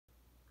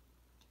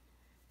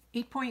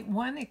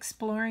8.1,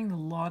 Exploring the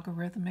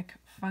Logarithmic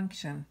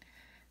Function.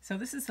 So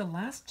this is the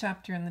last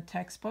chapter in the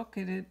textbook,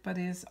 but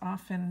is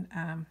often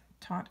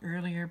taught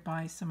earlier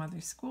by some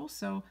other schools.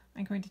 So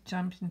I'm going to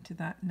jump into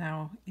that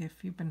now.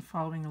 If you've been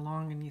following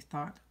along and you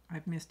thought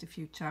I've missed a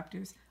few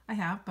chapters, I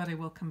have, but I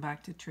will come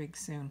back to trig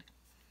soon.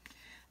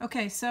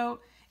 Okay, so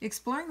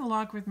exploring the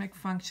logarithmic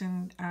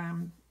function,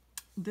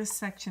 this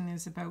section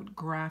is about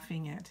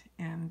graphing it.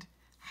 And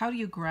how do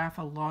you graph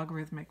a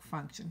logarithmic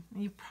function?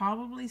 You've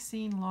probably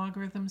seen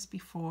logarithms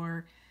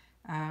before.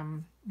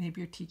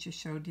 Maybe your teacher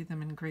showed you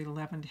them in grade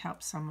 11 to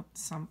help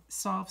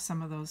solve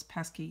some of those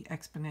pesky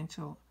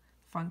exponential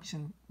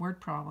function word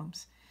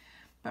problems.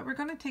 But we're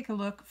going to take a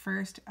look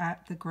first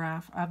at the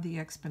graph of the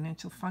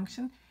exponential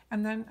function,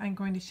 and then I'm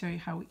going to show you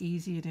how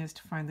easy it is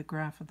to find the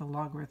graph of the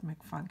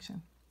logarithmic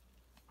function.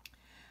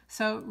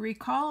 So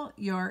recall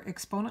your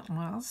exponent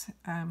laws.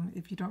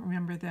 If you don't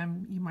remember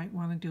them, you might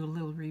want to do a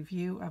little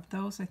review of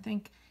those. I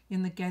think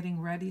in the Getting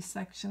Ready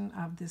section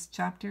of this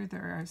chapter,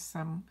 there are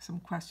some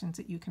questions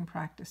that you can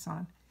practice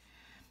on.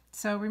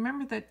 So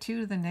remember that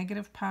 2 to the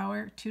negative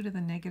power, 2 to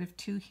the negative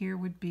 2 here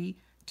would be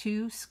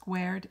 2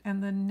 squared,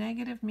 and the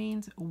negative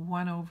means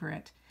 1 over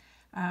it.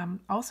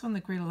 Also in the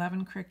grade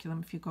 11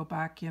 curriculum, if you go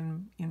back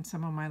in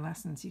some of my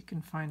lessons, you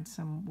can find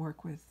some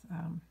work with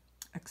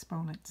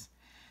exponents.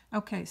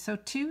 Okay, so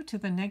 2 to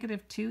the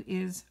negative 2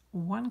 is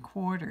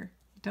 1/4.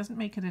 It doesn't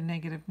make it a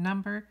negative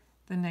number.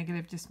 The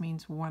negative just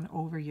means 1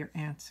 over your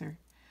answer.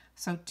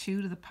 So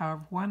 2 to the power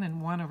of 1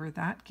 and 1 over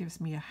that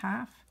gives me a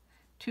half.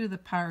 2 to the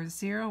power of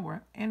 0,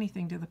 where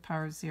anything to the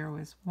power of 0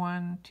 is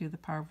 1. 2 to the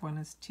power of 1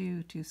 is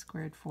 2. 2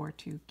 squared, 4.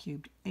 2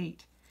 cubed,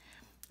 8.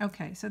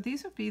 Okay, so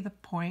these would be the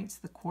points,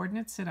 the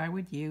coordinates that I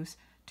would use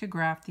to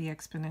graph the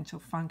exponential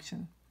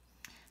function.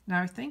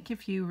 Now I think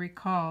if you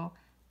recall,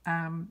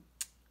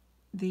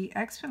 the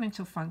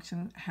exponential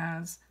function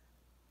has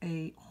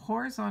a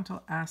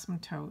horizontal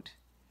asymptote,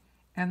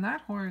 and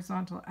that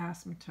horizontal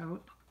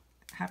asymptote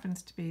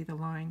happens to be the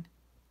line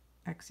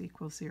x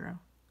equals 0.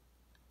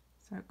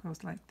 So it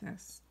goes like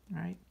this,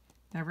 right?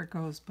 Never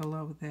goes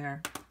below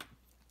there.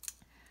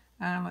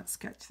 Let's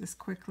sketch this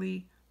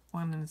quickly.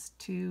 1 is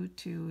 2,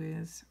 2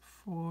 is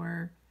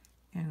 4,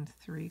 and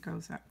 3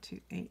 goes up to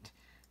 8.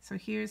 So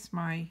here's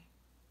my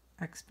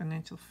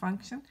exponential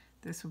function.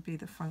 This would be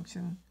the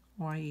function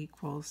y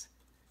equals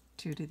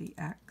 2 to the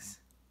x.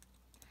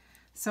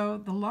 So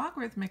the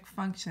logarithmic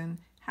function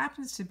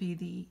happens to be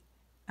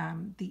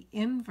the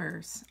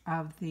inverse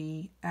of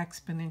the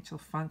exponential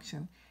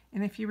function.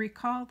 And if you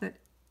recall that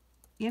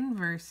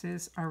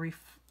inverses are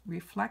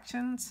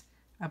reflections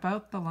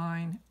about the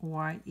line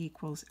y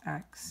equals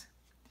x.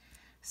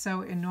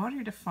 So in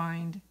order to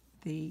find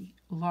the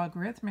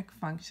logarithmic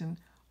function,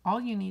 all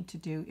you need to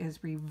do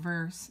is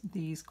reverse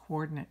these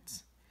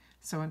coordinates.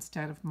 So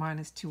instead of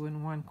 -2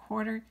 and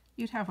 1/4,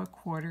 you'd have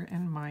 1/4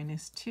 and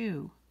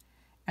 -2,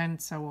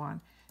 and so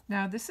on.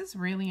 Now this is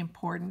really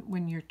important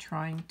when you're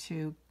trying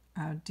to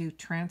do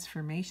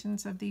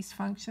transformations of these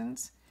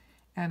functions,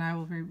 and I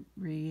will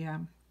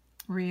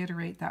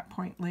reiterate that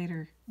point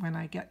later when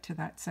I get to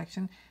that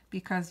section,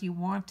 because you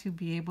want to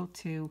be able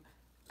to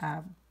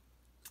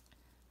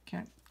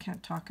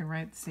can't talk and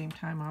write at the same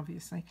time,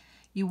 obviously.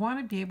 You want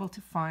to be able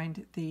to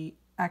find the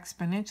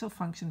exponential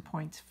function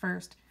points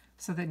first,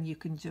 so then you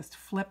can just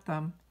flip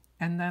them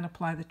and then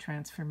apply the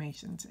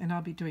transformations. And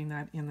I'll be doing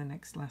that in the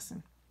next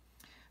lesson.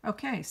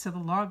 Okay, so the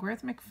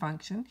logarithmic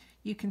function,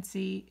 you can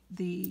see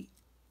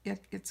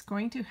it's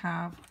going to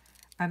have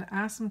an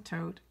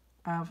asymptote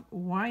of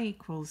y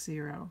equals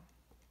 0.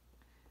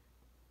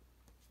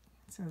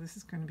 So this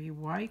is going to be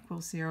y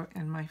equals 0,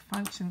 and my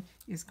function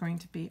is going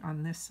to be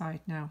on this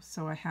side now.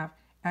 So I have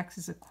x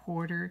is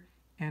 1/4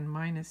 and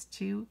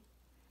 -2,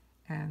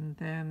 and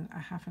then a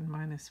half and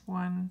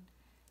 -1.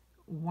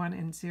 1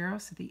 and 0,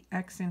 so the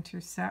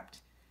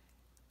x-intercept,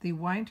 the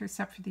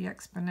y-intercept for the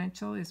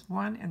exponential is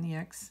 1, and the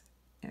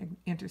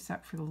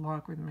x-intercept for the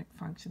logarithmic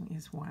function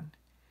is 1.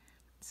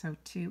 So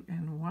 2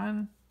 and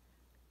 1,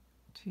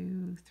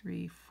 2,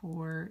 3,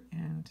 4,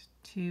 and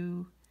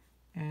 2,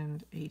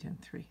 and 8 and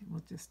 3.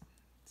 We'll just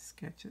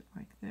sketch it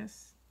like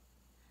this.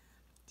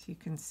 So you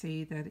can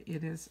see that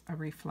it is a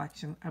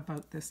reflection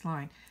about this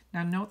line.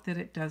 Now note that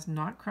it does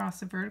not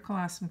cross a vertical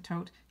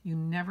asymptote. You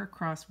never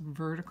cross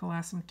vertical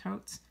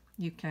asymptotes.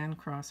 You can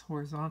cross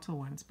horizontal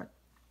ones, but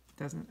it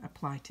doesn't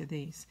apply to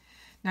these.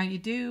 Now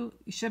you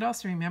should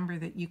also remember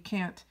that you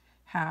can't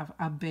have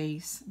a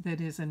base that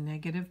is a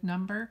negative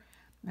number.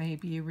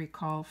 Maybe you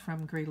recall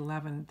from grade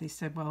 11, they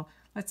said, well,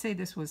 let's say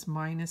this was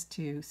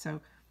 -2,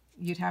 so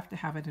you'd have to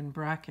have it in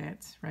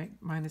brackets, right?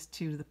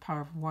 -2 to the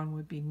power of 1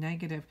 would be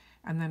negative,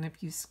 and then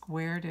if you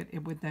squared it,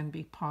 it would then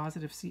be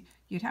positive. So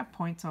you'd have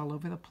points all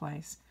over the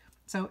place.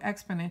 So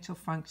exponential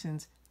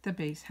functions, the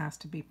base has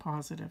to be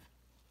positive.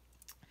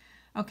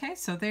 Okay,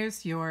 so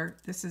there's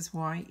this is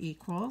y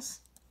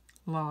equals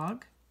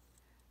log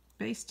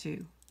base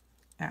 2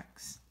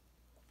 x.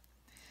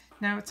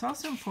 Now it's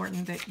also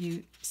important that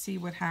you see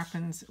what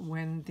happens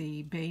when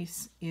the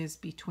base is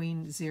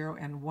between 0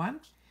 and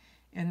 1.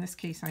 In this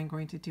case, I'm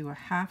going to do a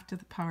half to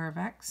the power of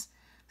x.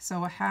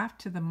 So a half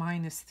to the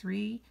minus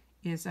 3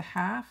 is a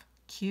half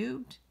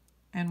cubed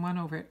and 1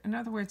 over it. In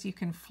other words, you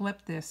can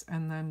flip this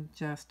and then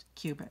just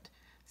cube it.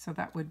 So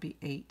that would be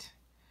 8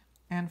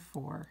 and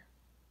 4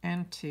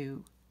 and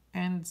 2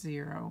 and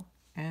 0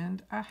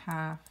 and a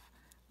half,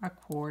 a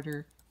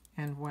quarter,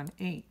 and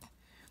 1/8.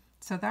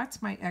 So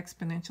that's my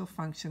exponential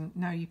function.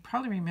 Now you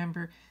probably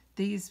remember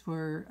these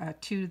were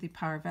 2 to the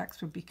power of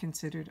x would be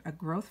considered a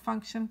growth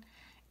function,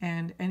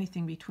 and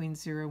anything between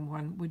 0 and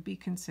 1 would be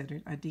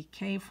considered a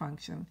decay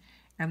function.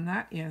 And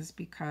that is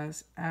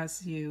because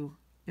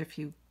if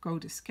you go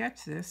to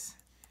sketch this,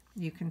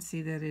 you can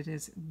see that it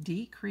is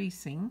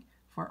decreasing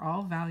for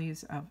all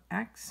values of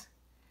x.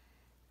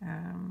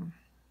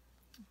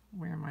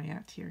 Where am I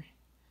at here?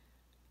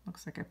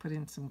 Looks like I put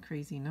in some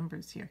crazy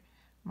numbers here.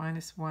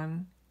 Minus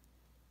 1.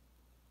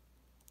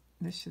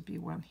 This should be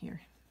 1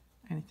 here.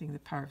 Anything to the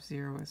power of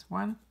 0 is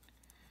 1.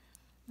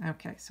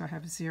 Okay, so I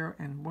have 0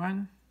 and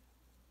 1.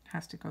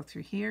 Has to go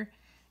through here.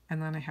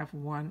 And then I have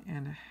 1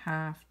 and a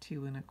half,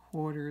 2 and a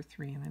quarter,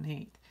 3 and an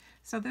eighth.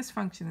 So this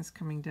function is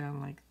coming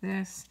down like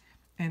this.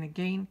 And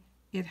again,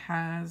 it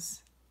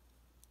has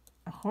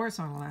a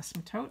horizontal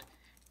asymptote.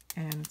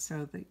 And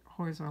so the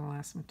horizontal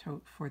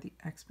asymptote for the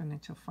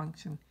exponential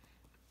function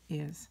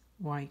is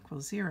y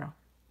equals 0.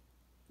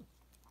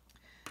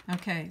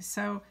 Okay,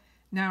 so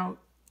now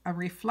a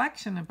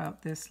reflection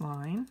about this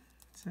line.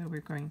 So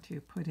we're going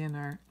to put in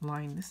our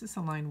line. This is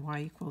the line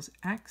y equals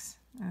x,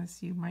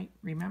 as you might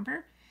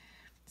remember.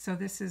 So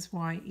this is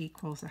y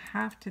equals a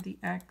half to the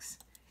x.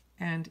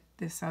 And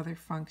this other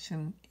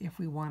function, if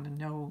we want to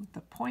know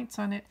the points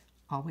on it,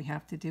 all we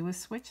have to do is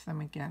switch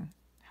them again.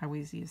 How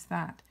easy is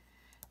that?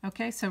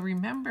 Okay, so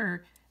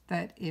remember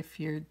that if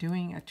you're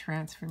doing a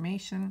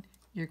transformation,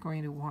 you're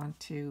going to want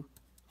to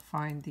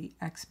find the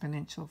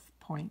exponential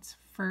points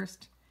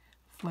first,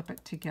 flip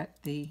it to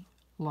get the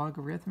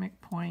logarithmic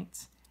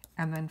points,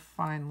 and then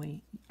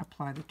finally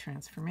apply the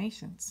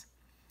transformations.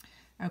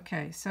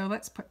 Okay, so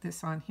let's put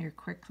this on here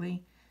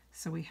quickly.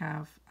 So we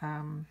have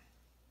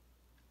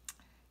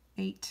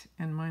 8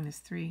 and minus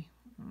 3.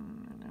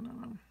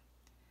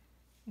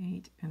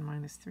 8 and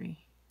minus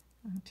 3.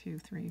 1, 2,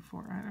 3,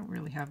 4. I don't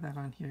really have that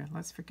on here.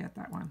 Let's forget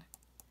that one.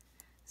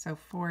 So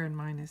 4 and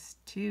minus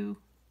 2.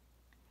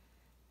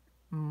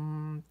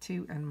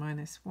 2 and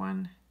minus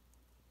 1.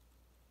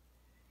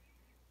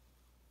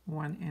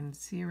 1 and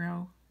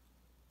 0.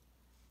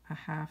 A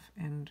half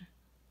and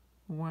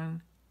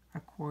 1. A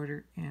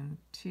quarter and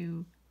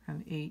 2.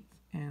 An eighth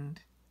and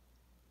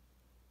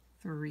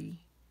 3.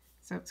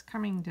 So it's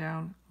coming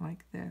down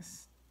like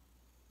this.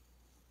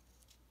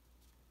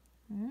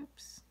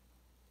 Oops.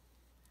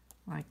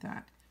 Like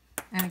that.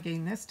 And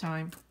again, this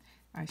time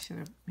I should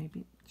have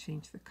maybe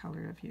changed the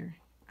color of your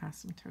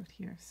asymptote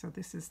here. So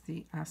this is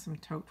the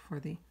asymptote for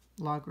the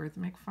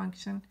logarithmic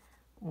function,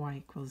 y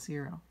equals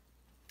 0.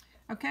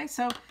 Okay,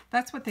 so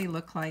that's what they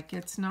look like.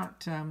 It's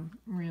not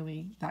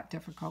really that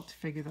difficult to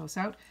figure those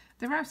out.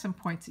 There are some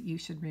points that you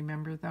should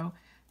remember though.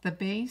 The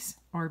base,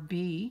 or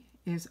b,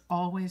 is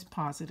always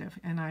positive,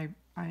 and I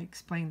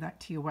explained that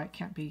to you why it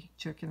can't be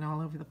jerking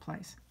all over the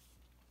place.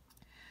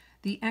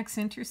 The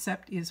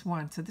x-intercept is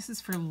 1, so this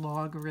is for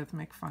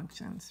logarithmic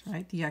functions,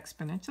 right? The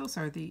exponentials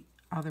are the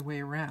other way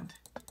around,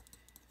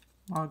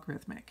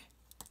 logarithmic.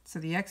 So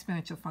the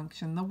exponential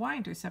function, the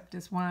y-intercept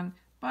is 1,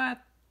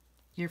 but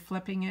you're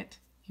flipping it,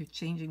 you're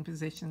changing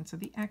position, so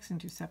the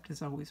x-intercept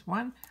is always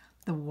 1.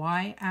 The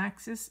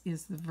y-axis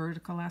is the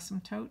vertical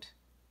asymptote.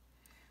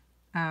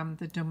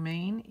 The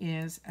domain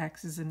is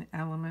x is an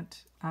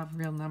element of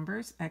real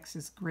numbers. X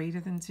is greater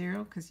than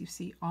 0, because you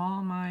see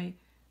all my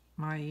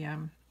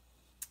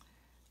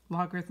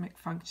logarithmic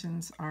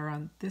functions are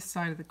on this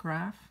side of the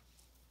graph.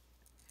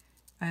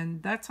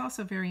 And that's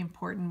also very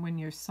important when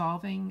you're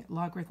solving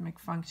logarithmic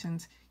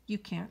functions. You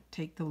can't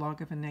take the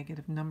log of a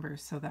negative number,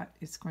 so that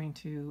it's going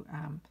to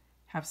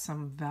have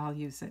some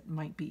values that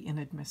might be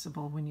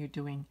inadmissible when you're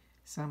doing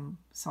some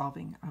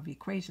solving of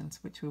equations,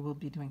 which we will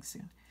be doing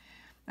soon.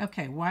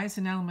 Okay, y is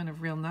an element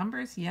of real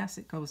numbers. Yes,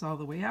 it goes all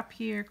the way up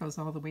here, goes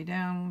all the way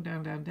down,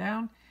 down, down,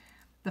 down.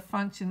 The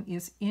function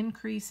is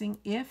increasing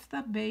if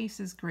the base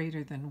is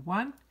greater than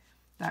 1.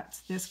 That's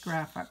this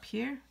graph up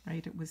here,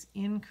 right? It was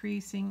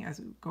increasing as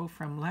we go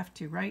from left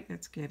to right.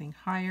 It's getting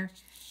higher.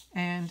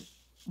 And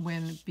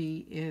when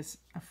b is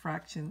a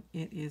fraction,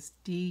 it is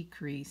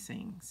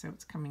decreasing. So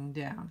it's coming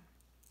down.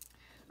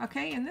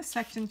 Okay, in this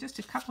section, just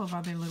a couple of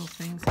other little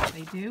things that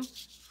they do.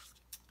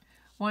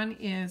 One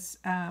is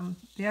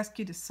they ask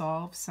you to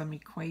solve some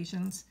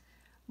equations.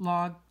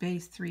 Log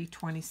base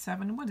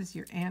 327. What is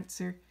your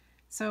answer?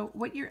 So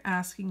what you're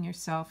asking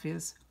yourself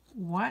is,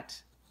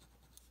 what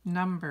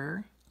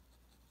number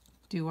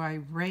do I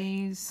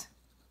raise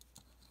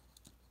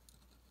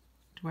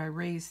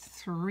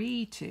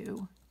 3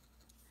 to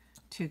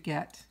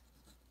get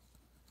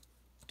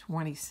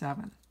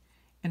 27?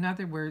 In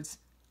other words,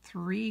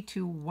 3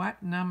 to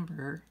what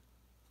number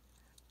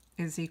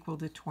is equal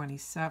to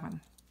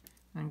 27?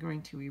 I'm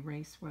going to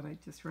erase what I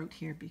just wrote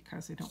here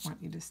because I don't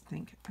want you to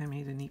think I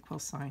made an equal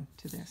sign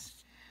to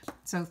this.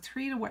 So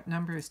 3 to what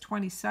number is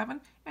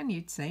 27? And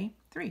you'd say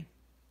 3.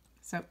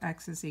 So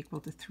x is equal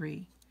to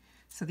 3.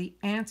 So the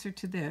answer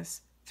to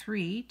this,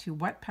 3 to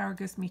what power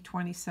gives me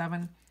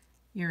 27?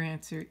 Your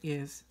answer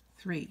is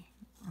 3.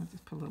 I'll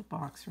just put a little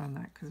box around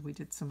that because we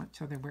did so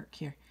much other work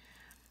here.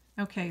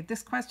 Okay,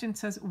 this question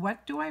says,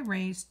 what do I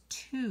raise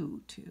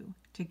 2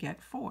 to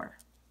get 4?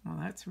 Well,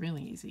 that's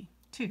really easy.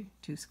 2.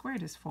 2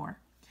 squared is 4.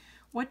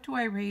 What do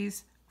I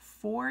raise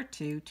 4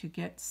 to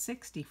get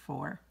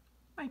 64?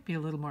 Might be a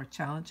little more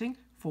challenging.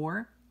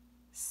 4,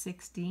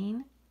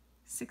 16,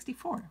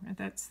 64.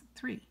 That's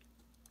 3.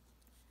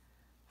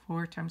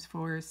 4 times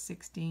 4 is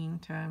 16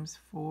 times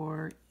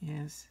 4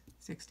 is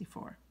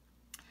 64.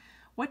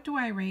 What do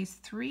I raise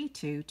 3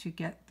 to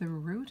get the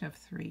root of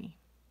 3?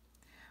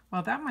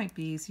 Well, that might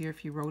be easier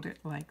if you wrote it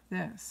like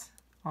this.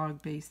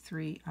 Log base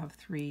 3 of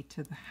 3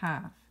 to the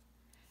half.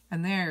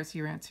 And there's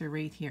your answer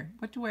right here.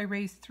 What do I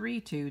raise 3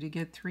 to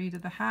get 3 to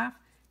the half?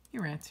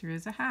 Your answer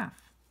is a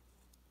half.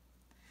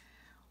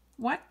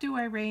 What do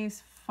I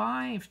raise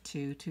 5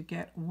 to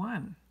get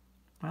 1?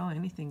 Well,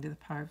 anything to the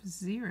power of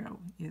 0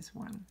 is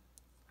 1.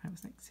 I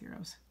was like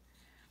zeros.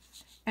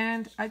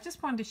 And I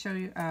just wanted to show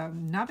you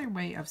another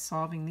way of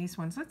solving these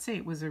ones. Let's say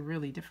it was a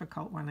really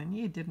difficult one and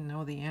you didn't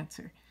know the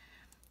answer.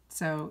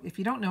 So if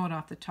you don't know it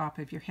off the top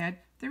of your head,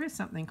 there is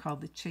something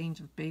called the change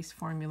of base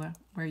formula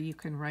where you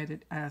can write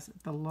it as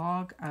the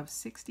log of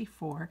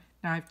 64.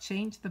 Now I've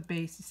changed the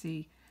base. You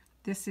see,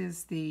 this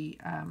is the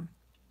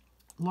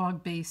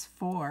log base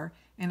 4.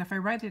 And if I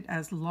write it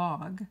as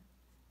log,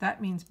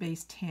 that means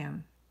base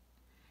 10.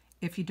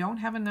 If you don't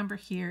have a number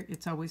here,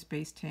 it's always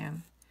base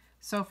 10.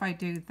 So if I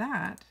do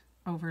that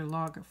over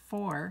log of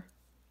 4,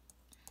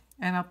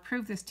 and I'll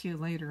prove this to you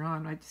later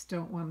on. I just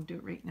don't want to do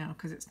it right now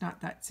because it's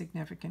not that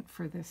significant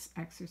for this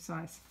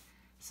exercise.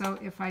 So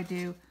if I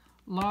do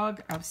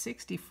log of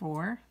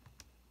 64,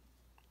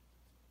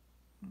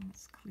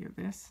 let's clear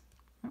this.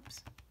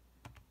 Oops.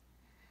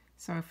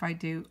 So if I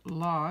do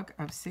log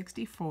of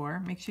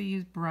 64, make sure you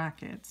use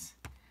brackets,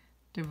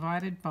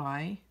 divided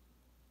by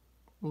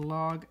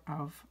log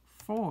of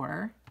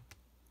 4,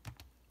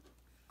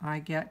 I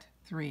get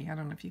 3. I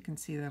don't know if you can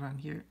see that on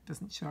here. It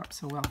doesn't show up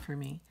so well for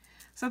me.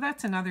 So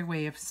that's another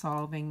way of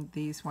solving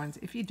these ones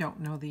if you don't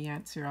know the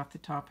answer off the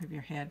top of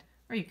your head.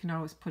 Or you can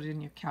always put it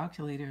in your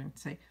calculator and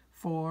say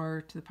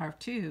 4 to the power of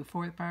 2,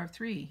 4 to the power of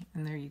 3,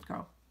 and there you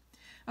go.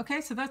 Okay,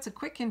 so that's a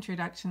quick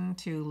introduction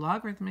to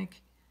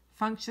logarithmic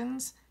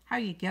functions, how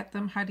you get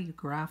them, how do you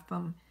graph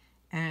them,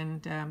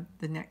 and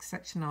the next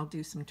section I'll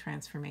do some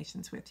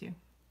transformations with you.